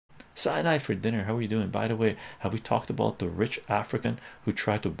Cyanide for dinner. How are you doing? By the way, have we talked about the rich African who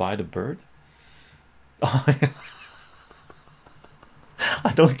tried to buy the bird?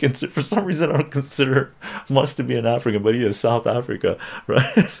 I don't consider, for some reason I don't consider Musk to be an African, but he is South Africa,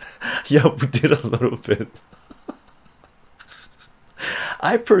 right? Yeah, we did a little bit.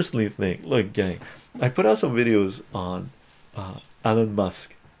 I personally think, look, gang, I put out some videos on Elon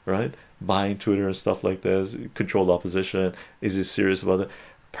Musk, right? Buying Twitter and stuff like this, controlled opposition. Is he serious about it?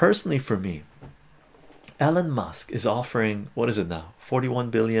 Personally, for me, Elon Musk is offering, what is it now?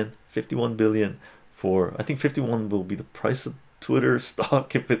 41 billion, 51 billion for, I think 51 will be the price of Twitter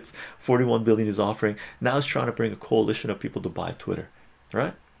stock if it's 41 billion is offering. Now he's trying to bring a coalition of people to buy Twitter,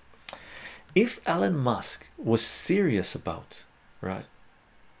 right? If Elon Musk was serious about, right,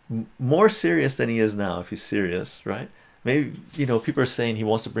 more serious than he is now, if he's serious, right? Maybe, you know, people are saying he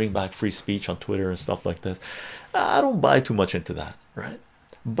wants to bring back free speech on Twitter and stuff like this. I don't buy too much into that, right?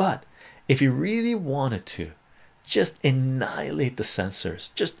 But if he really wanted to just annihilate the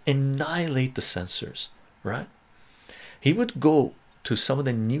censors, right, he would go to some of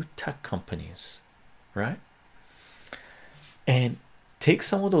the new tech companies, right, and take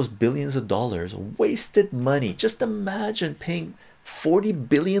some of those billions of dollars, wasted money. Just imagine paying $40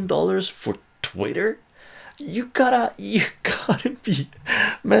 billion for Twitter. You gotta be,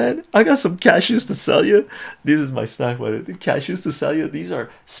 man. I got some cashews to sell you. This is my snack, but the cashews to sell you. These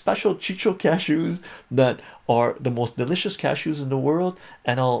are special chycho cashews that are the most delicious cashews in the world,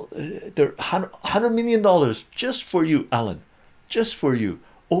 and they're $100 million just for you, Alan, just for you.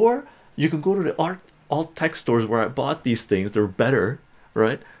 Or you can go to the alt tech stores where I bought these things. They're better,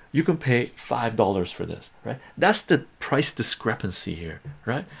 right? You can pay $5 for this, right? That's the price discrepancy here,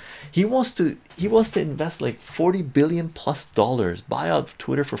 right? He wants to invest like $40 billion plus, buy out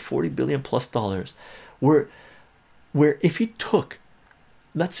Twitter for $40 billion plus, where if he took,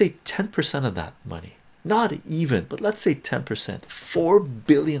 let's say 10% of that money, not even, but let's say 10%, $4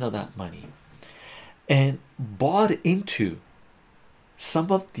 billion of that money, and bought into some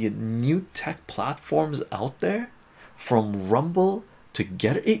of the new tech platforms out there, from Rumble to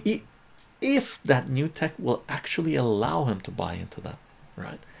get it, if that new tech will actually allow him to buy into them,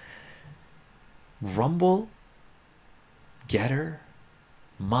 right? Rumble, Getter,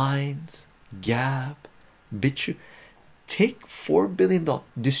 Minds, Gab, BitChute, take $4 billion,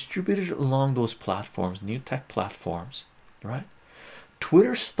 distribute it along those platforms, new tech platforms, right?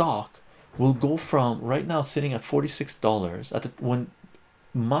 Twitter stock will go from right now sitting at $46 at when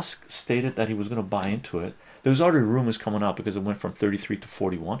Musk stated that he was going to buy into it. There was already rumors coming out because it went from 33 to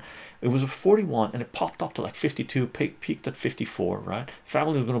 41. It was a 41 and it popped up to like 52, peaked at 54, right?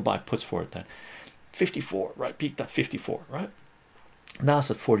 Family was going to buy puts for it then. 54, right? Peaked at 54, right? Now it's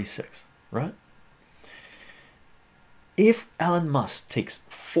at 46, right? If Elon Musk takes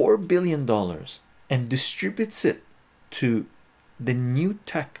 $4 billion and distributes it to the new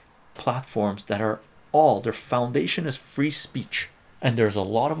tech platforms that are all, their foundation is free speech, and there's a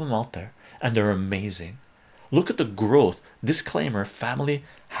lot of them out there, and they're amazing. Look at the growth. Disclaimer: family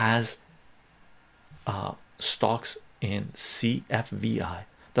has stocks in CFVI.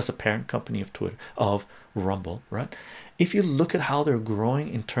 That's a parent company of Twitter, of Rumble, right? If you look at how they're growing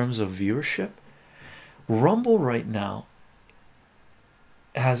in terms of viewership, Rumble right now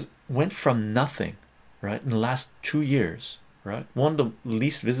has went from nothing, right, in the last 2 years, right? One of the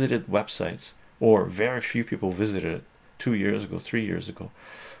least visited websites, or very few people visited it 2 years ago, 3 years ago,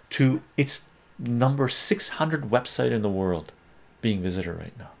 to its number 600 website in the world being visited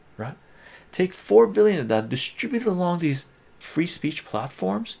right now, right? Take 4 billion of that, distribute it along these free speech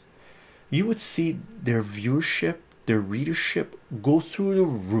platforms, you would see their viewership, their readership go through the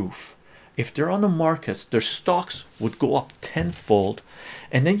roof. If they're on the markets, their stocks would go up tenfold,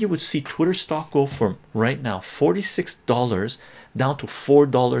 and then you would see Twitter stock go from right now $46 down to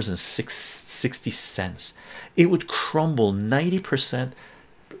 $4.60. It would crumble 90%,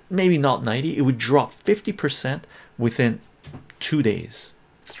 maybe not 90, it would drop 50% within 2 days,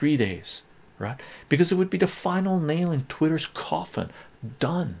 3 days, right? Because it would be the final nail in Twitter's coffin.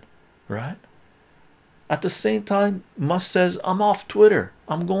 Done, right? At the same time, Musk says, I'm off Twitter,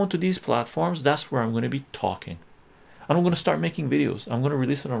 I'm going to these platforms. That's where I'm going to be talking, and I'm going to start making videos. I'm going to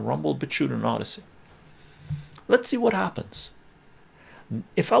release it on Rumble, BitChute, and Odyssey. Let's see what happens.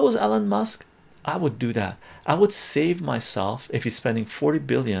 If I was Elon Musk, I would do that. I would save myself, if he's spending 40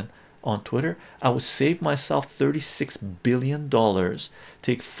 billion on Twitter, I would save myself $36 billion,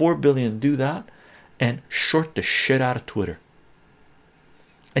 take 4 billion, do that, and short the shit out of Twitter.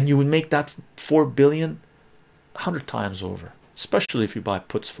 And you would make that 4 billion 100 times over, especially if you buy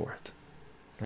puts for it.